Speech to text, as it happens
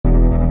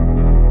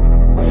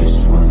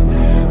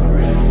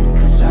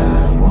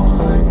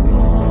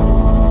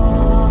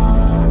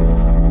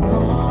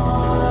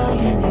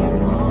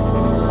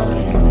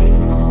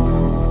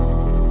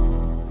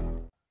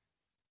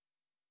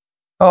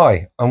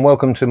Hi and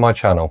welcome to my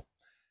channel.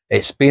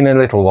 It's been a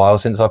little while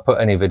since I put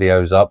any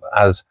videos up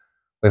as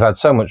we've had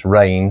so much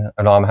rain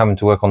and I'm having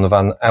to work on the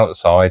van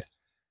outside.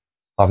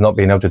 I've not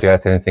been able to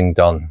get anything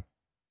done.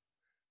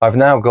 I've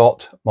now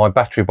got my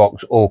battery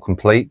box all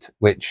complete,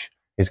 which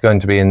is going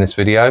to be in this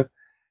video,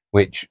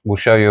 which will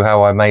show you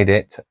how I made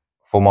it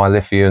for my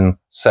lithium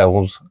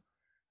cells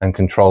and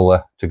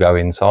controller to go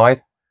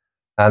inside,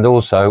 and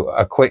also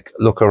a quick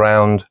look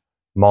around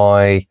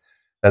my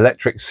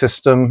electric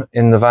system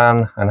in the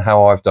van and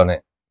how I've done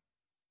it.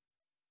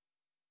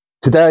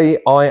 Today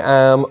I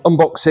am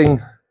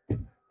unboxing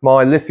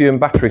my lithium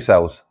battery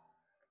cells.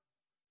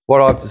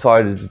 What I've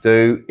decided to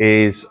do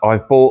is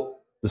I've bought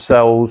the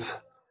cells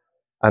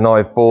and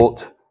I've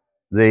bought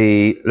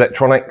the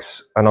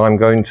electronics, and I'm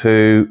going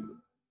to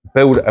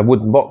build a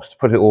wooden box to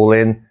put it all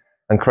in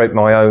and create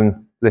my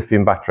own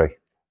lithium battery.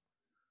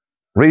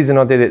 The reason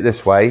I did it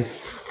this way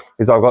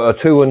is I've got a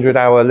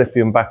 200-hour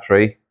lithium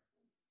battery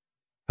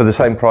for the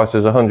same price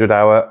as a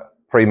 100-hour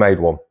pre-made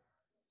one,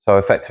 so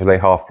effectively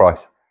half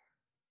price,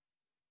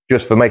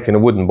 just for making a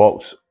wooden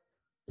box.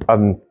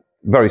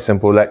 Very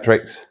simple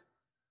electrics,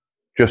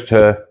 just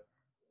to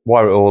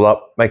wire it all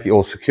up, make it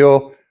all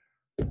secure.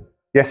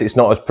 Yes, it's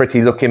not as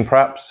pretty looking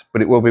perhaps,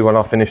 but it will be when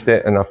I've finished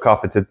it and I've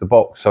carpeted the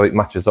box so it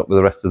matches up with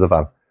the rest of the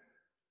van.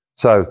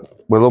 So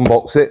we'll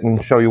unbox it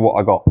and show you what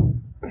I got.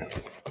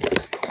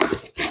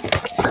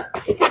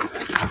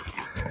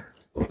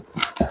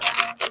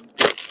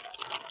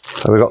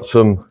 So we've got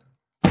some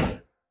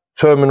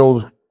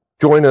terminals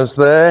joiners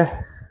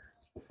there,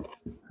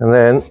 and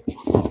then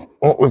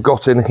what we've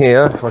got in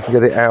here, if I can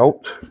get it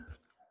out,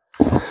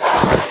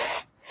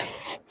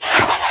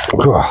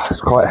 it's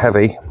quite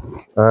heavy,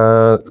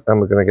 and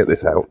we're going to get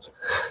this out.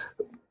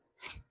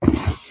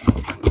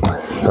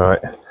 All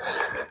right,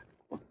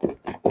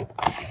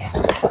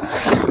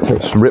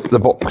 let's rip the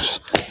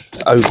box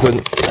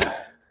open,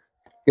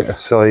 get a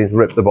size,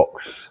 rip the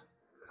box,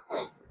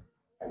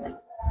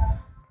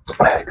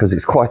 because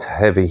it's quite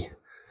heavy.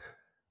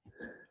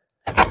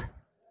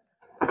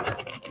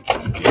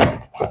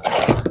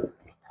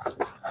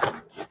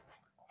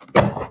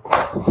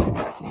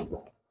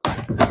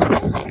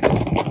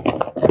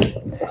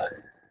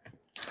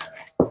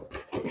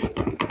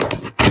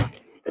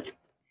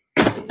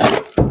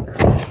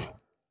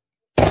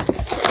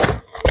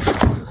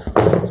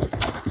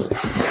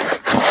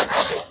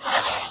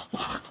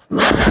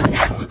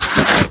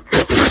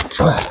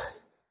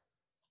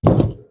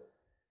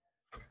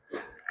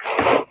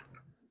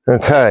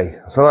 Okay,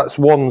 so that's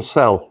one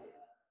cell.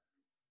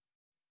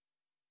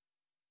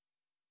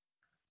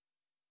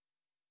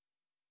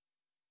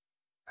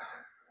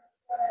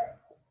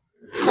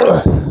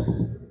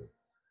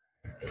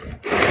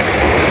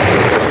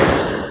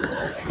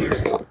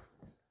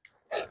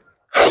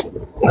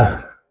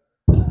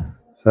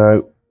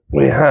 So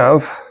we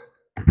have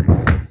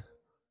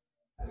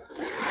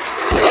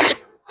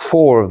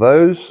 4 of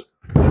those.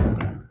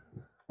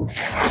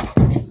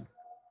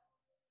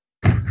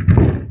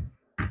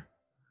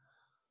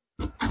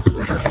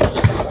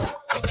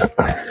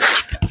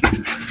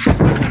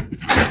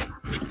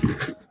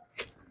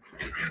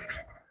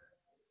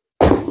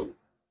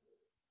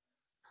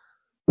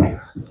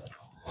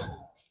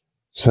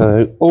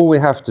 So all we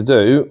have to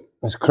do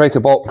is create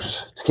a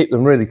box to keep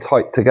them really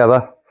tight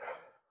together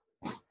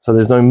so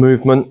there's no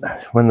movement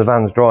when the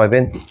van's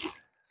driving.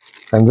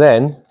 And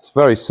then it's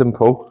very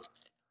simple.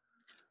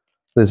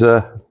 There's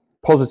a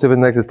positive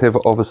and negative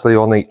obviously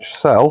on each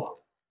cell,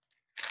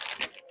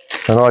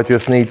 and I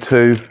just need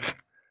to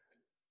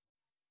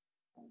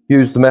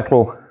use the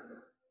metal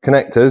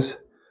connectors.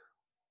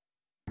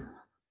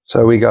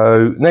 So we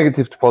go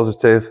negative to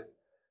positive,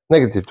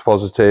 negative to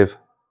positive,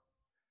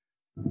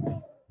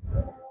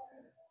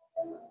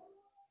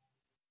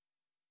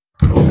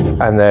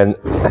 and then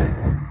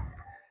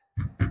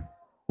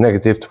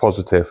negative to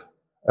positive.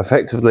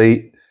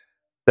 Effectively,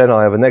 then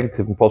I have a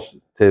negative and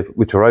positive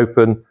which are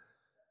open.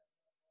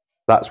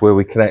 That's where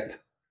we connect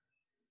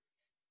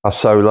our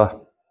solar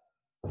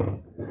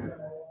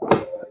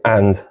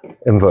and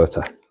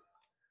inverter.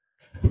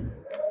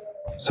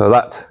 So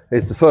that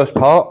is the first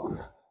part.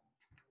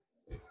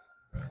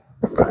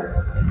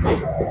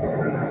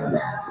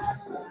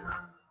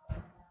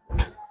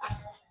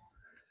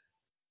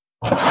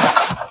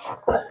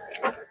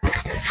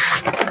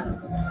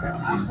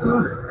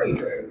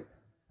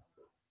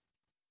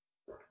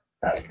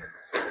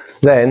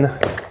 Then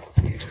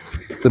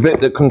the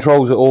bit that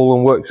controls it all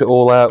and works it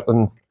all out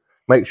and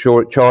makes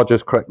sure it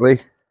charges correctly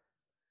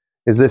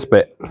is this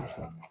bit.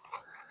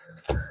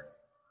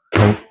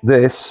 And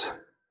this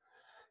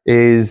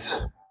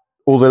is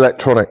all the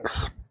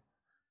electronics,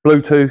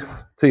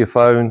 Bluetooth to your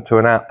phone, to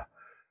an app,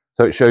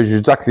 so it shows you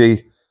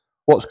exactly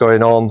what's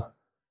going on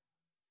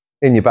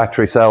in your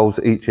battery cells,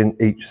 in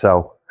each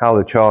cell, how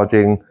they're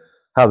charging,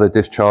 how they're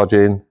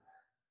discharging,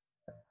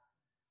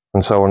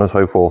 and so on and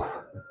so forth,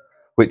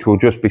 which will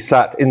just be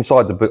sat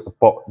inside the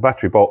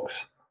battery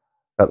box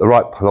at the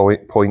right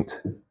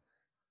point,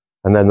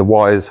 and then the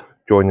wires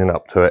joining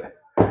up to it.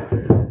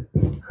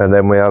 And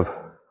then we have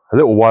a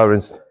little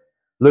wiring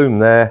loom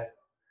there.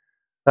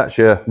 That's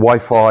your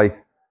Wi-Fi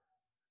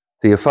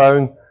to your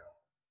phone,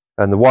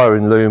 and the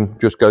wiring loom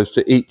just goes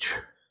to each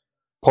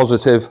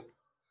positive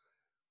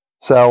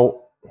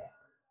cell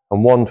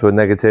and one to a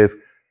negative.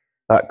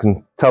 That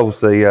tells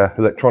the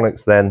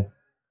electronics then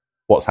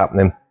what's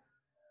happening.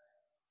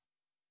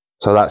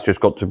 So that's just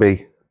got to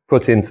be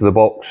put into the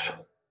box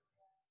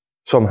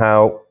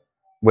somehow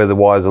where the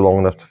wires are long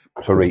enough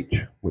to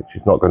reach, which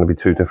is not going to be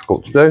too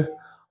difficult to do.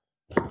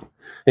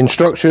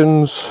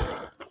 Instructions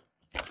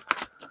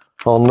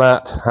on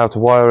that, how to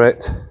wire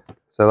it.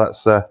 So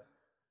that's the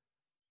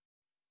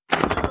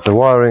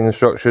wiring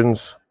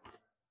instructions,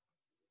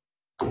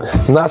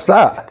 and that's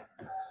that.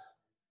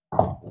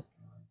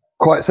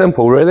 Quite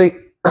simple, really.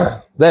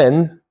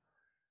 Then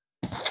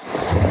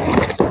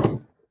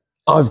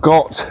I've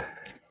got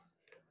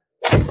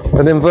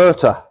an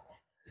inverter.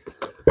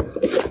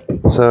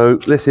 So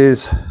this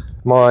is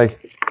my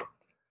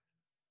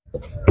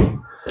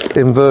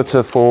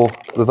inverter for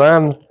the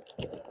van,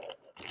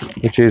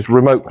 which is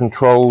remote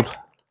controlled,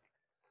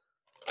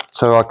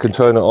 so I can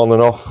turn it on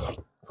and off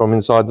from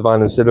inside the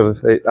van instead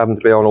of it having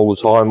to be on all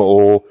the time,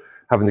 or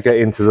having to get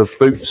into the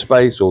boot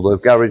space or the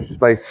garage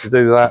space to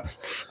do that.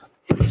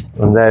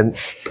 And then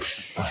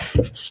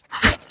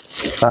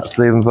that's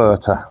the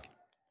inverter,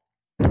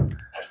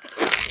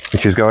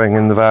 which is going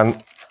in the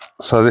van.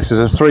 So this is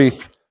a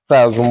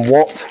 3000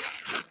 watt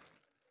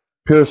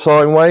pure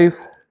sine wave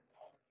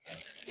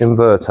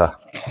inverter.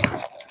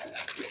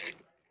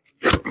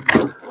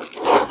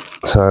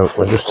 So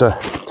we'll just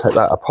take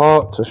that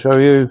apart to show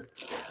you.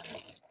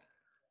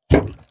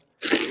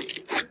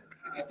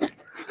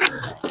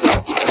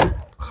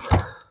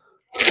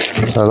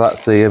 So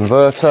that's the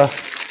inverter.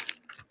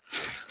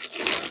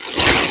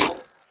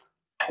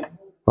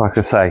 Like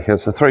I say,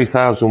 it's a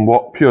 3000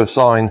 watt pure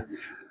sine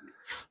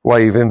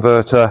wave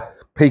inverter,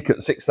 peak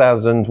at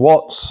 6000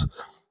 watts.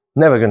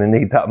 Never going to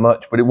need that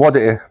much, but what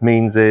it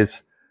means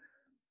is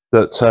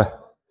that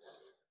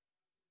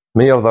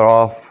my other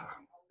half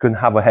can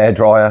have a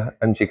hairdryer,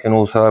 and she can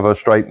also have her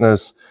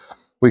straighteners.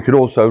 We could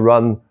also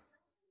run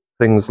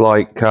things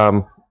like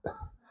an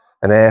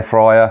air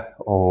fryer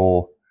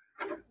or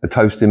a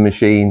toasting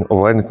machine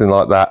or anything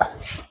like that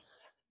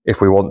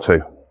if we want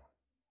to.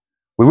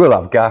 We will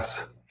have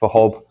gas for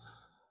hob,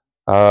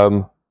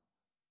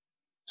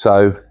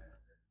 so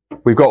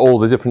we've got all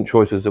the different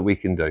choices that we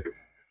can do.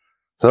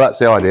 So that's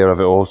the idea of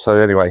it all. So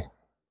anyway,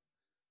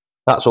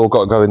 that's all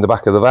got to go in the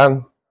back of the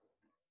van.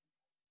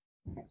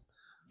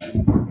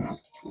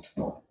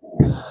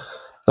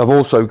 I've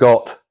also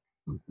got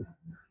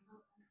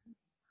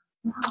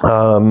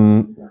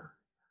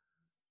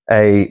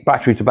a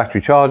battery to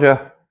battery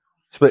charger,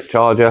 split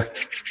charger,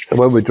 so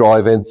when we're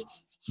driving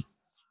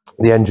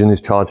the engine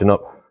is charging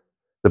up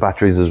the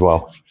batteries as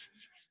well,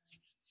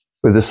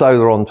 with the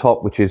solar on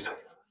top, which is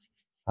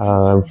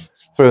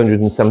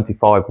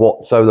 375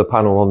 watt solar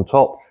panel on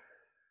top.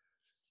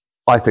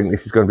 I think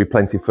this is going to be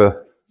plenty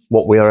for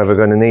what we are ever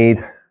going to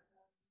need,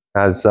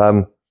 as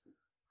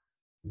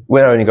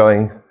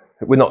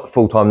we're not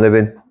full-time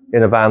living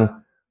in a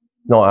van.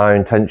 Not our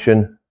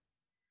intention.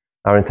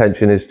 Our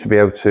intention is to be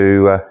able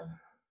to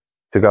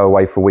go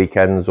away for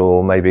weekends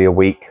or maybe a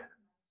week,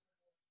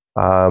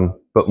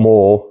 but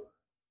more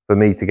for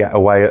me to get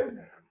away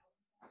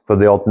for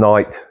the odd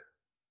night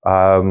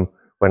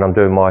when I'm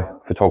doing my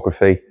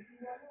photography,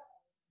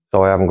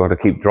 so I haven't got to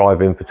keep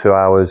driving for 2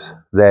 hours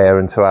there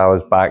and 2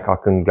 hours back. I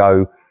can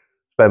go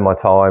spend my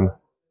time,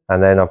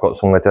 and then I've got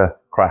somewhere to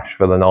crash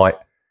for the night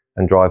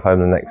and drive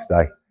home the next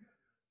day.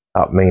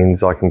 That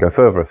means I can go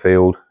further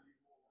afield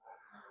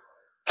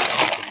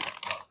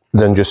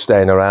than just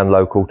staying around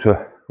local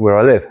to where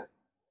I live.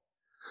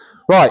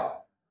 Right,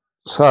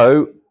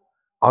 so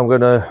I'm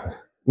going to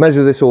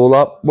measure this all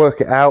up, work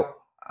it out,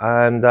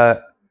 and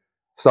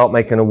start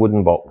making a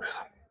wooden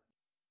box.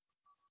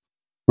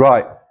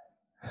 Right,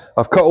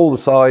 I've cut all the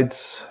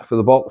sides for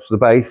the box, the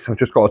base. I've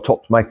just got a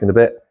top to make in a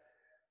bit.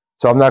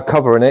 So I'm now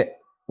covering it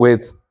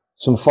with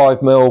some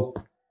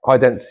 5mm high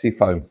density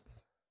foam,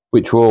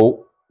 which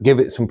will give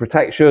it some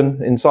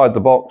protection inside the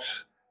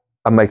box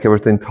and make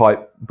everything tight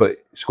but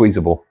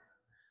squeezable.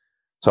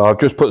 So I've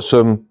just put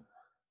some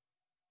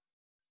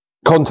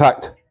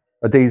contact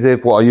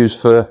adhesive, what I use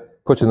for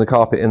putting the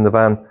carpet in the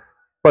van,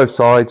 both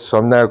sides. So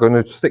I'm now going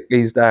to stick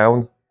these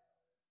down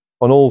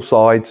on all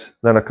sides,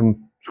 then I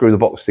can screw the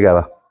box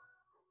together.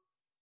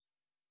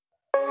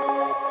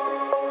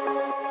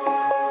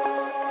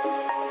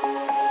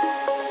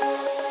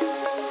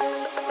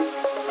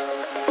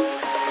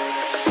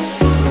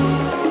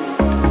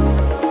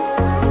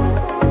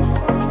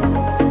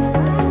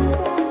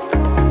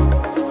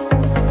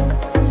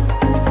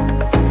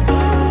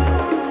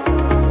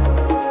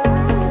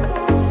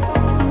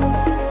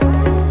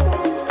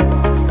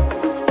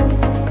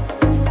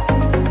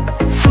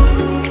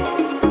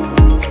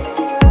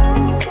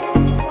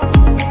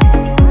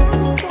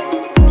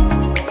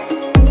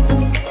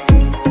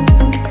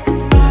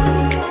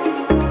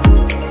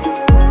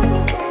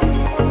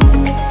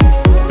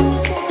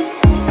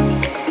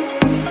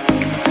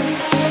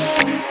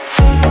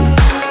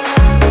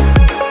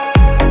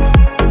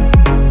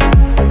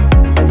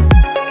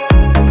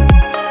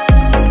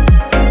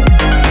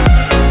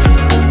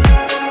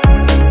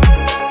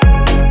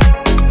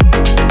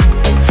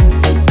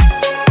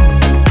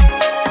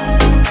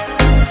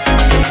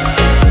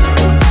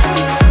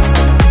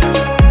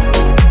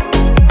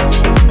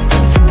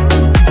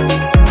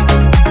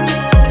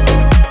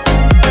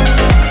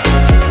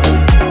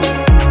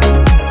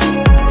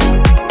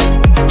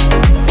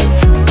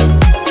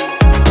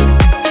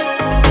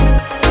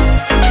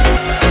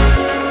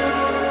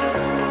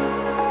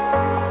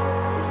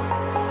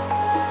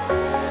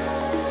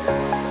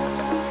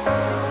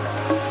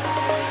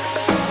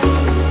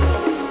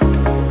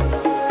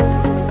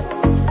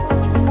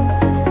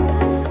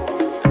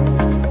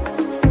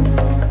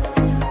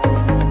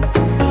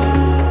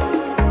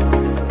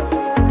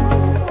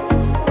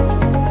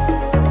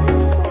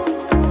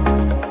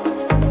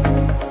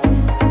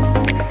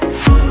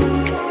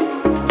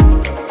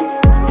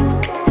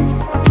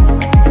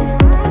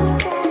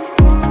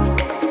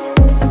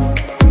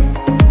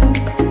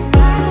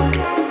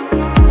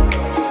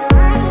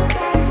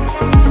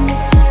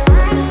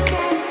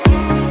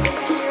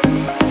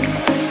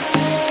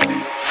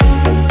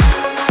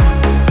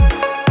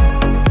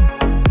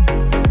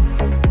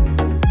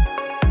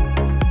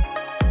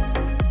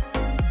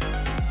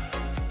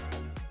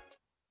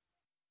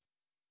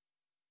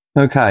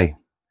 Okay,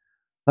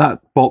 that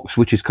box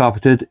which is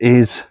carpeted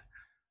is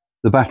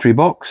the battery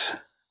box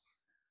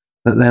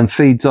that then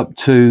feeds up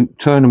to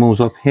terminals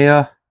up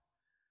here,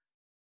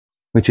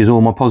 which is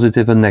all my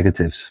positive and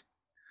negatives.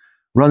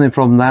 Running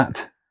from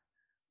that,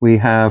 we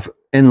have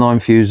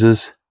inline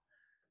fuses.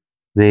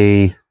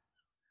 The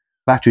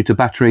battery to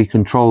battery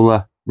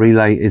controller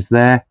relay is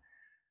there,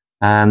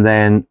 and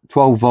then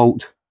 12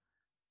 volt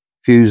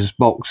fuse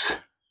box,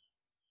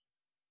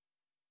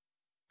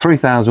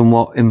 3000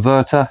 watt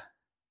inverter,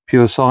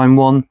 pure sine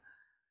one.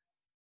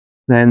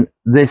 Then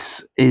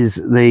this is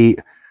the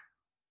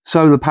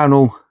solar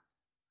panel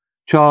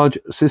charge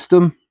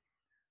system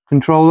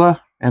controller,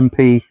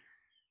 mppt,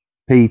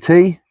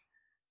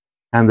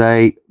 and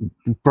a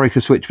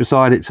breaker switch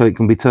beside it so it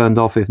can be turned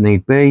off if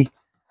need be.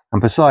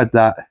 And beside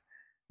that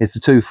is the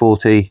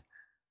 240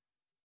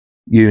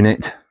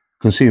 unit,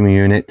 consumer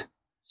unit,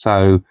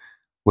 so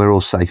we're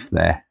all safe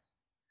there.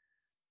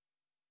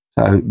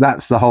 So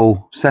that's the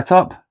whole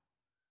setup.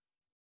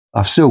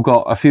 I've still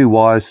got a few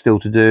wires still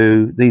to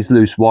do. These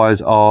loose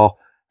wires are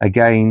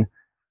again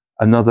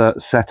another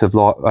set of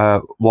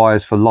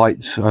wires for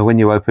lights. When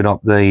you open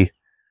up the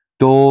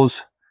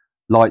doors,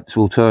 lights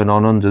will turn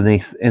on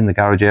underneath in the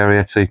garage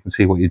area so you can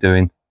see what you're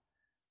doing.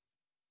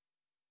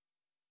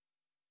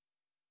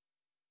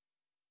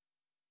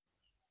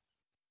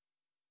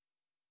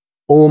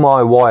 All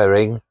my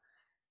wiring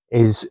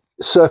is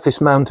surface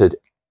mounted,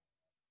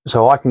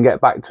 so I can get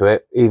back to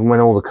it even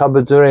when all the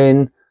cupboards are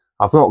in.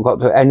 I've not got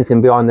to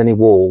anything behind any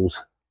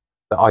walls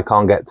that I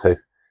can't get to.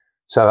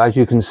 So as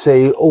you can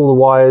see, all the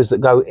wires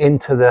that go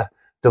into the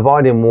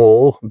dividing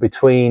wall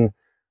between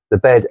the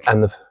bed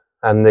and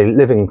the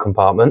living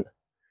compartment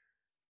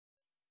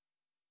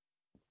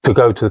to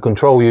go to the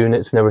control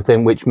units and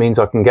everything, which means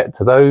I can get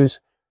to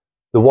those.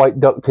 The white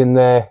duct in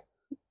there,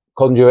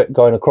 conduit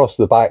going across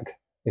the back,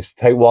 is to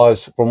take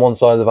wires from one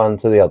side of the van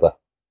to the other.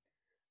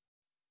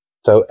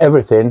 So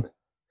everything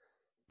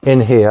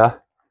in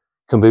here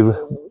can be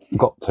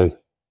got to.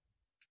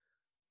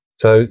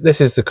 So this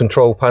is the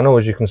control panel,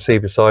 as you can see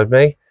beside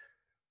me,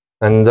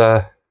 and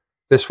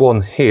this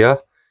one here,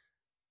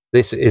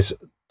 this is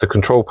the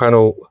control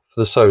panel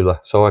for the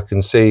solar, so I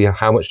can see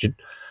how much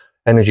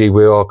energy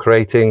we are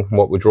creating,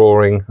 what we're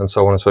drawing, and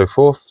so on and so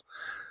forth.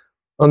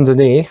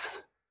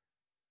 Underneath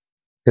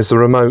is the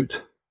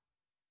remote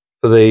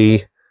for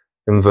the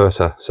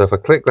inverter, so if I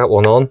click that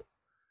one on,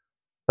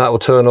 that will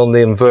turn on the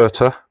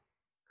inverter.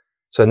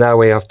 So now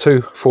we have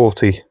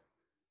 240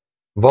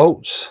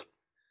 volts,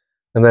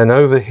 and then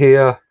over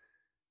here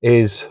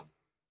is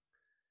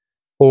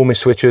all my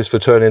switches for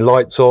turning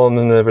lights on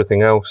and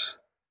everything else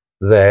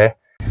there.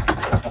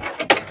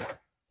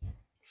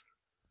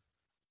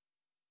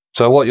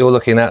 So what you're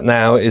looking at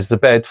now is the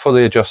bed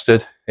fully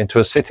adjusted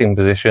into a sitting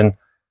position,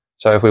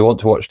 so if we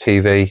want to watch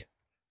TV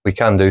we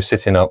can do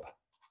sitting up.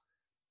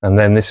 And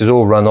then this is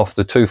all run off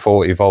the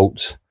 240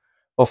 volts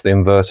off the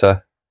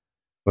inverter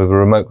with a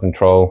remote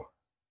control.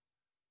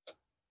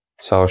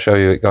 So I'll show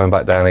you it going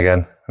back down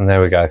again, and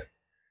there we go.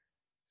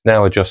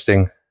 Now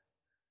adjusting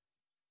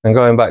and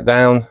going back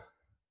down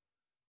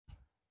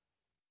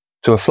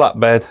to a flat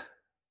bed,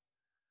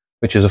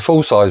 which is a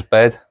full-size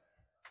bed.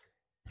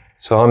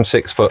 So I'm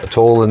 6 foot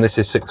tall and this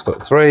is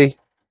 6'3",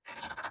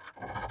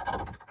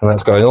 and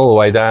that's going all the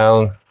way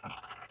down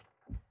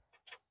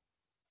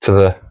to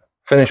the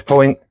finish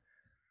point,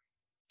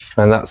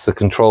 and that's the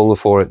controller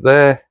for it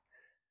there.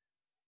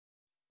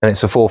 And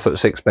it's a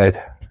 4'6"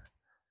 bed,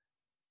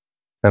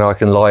 and I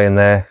can lie in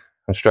there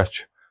and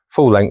stretch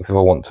full length if I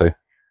want to.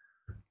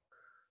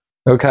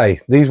 Okay,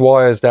 these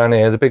wires down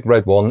here, the big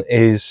red one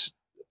is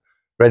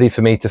ready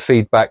for me to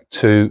feed back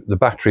to the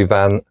battery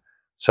van,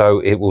 so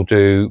it will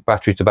do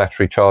battery to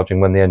battery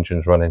charging when the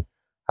engine's running.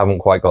 Haven't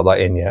quite got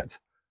that in yet.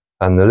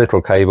 And the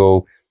little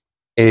cable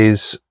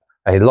is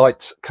a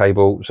lights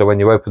cable, so when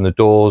you open the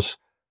doors,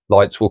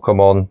 lights will come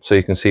on so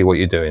you can see what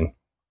you're doing.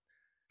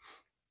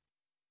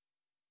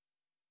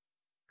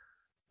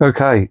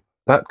 Okay,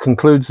 that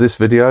concludes this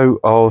video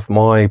of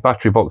my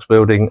battery box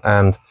building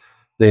and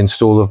the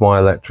install of my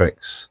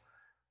electrics.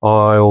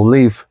 I'll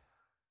leave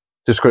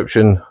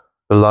description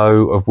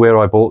below of where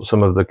I bought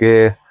some of the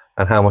gear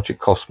and how much it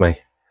cost me,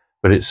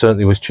 but it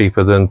certainly was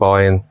cheaper than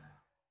buying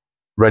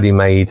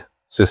ready-made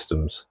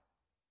systems.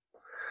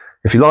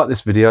 If you like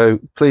this video,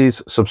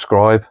 please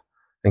subscribe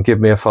and give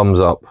me a thumbs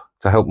up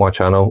to help my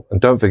channel, and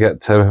don't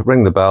forget to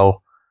ring the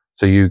bell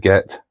so you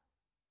get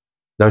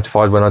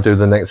notified when I do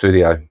the next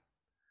video,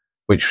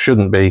 which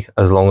shouldn't be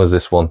as long as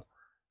this one,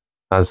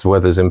 as the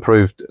weather's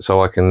improved,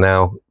 so I can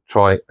now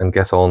try and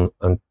get on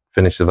and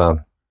finish the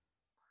van.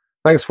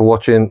 Thanks for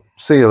watching.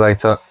 See you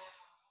later.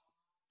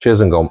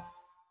 Cheers and gone.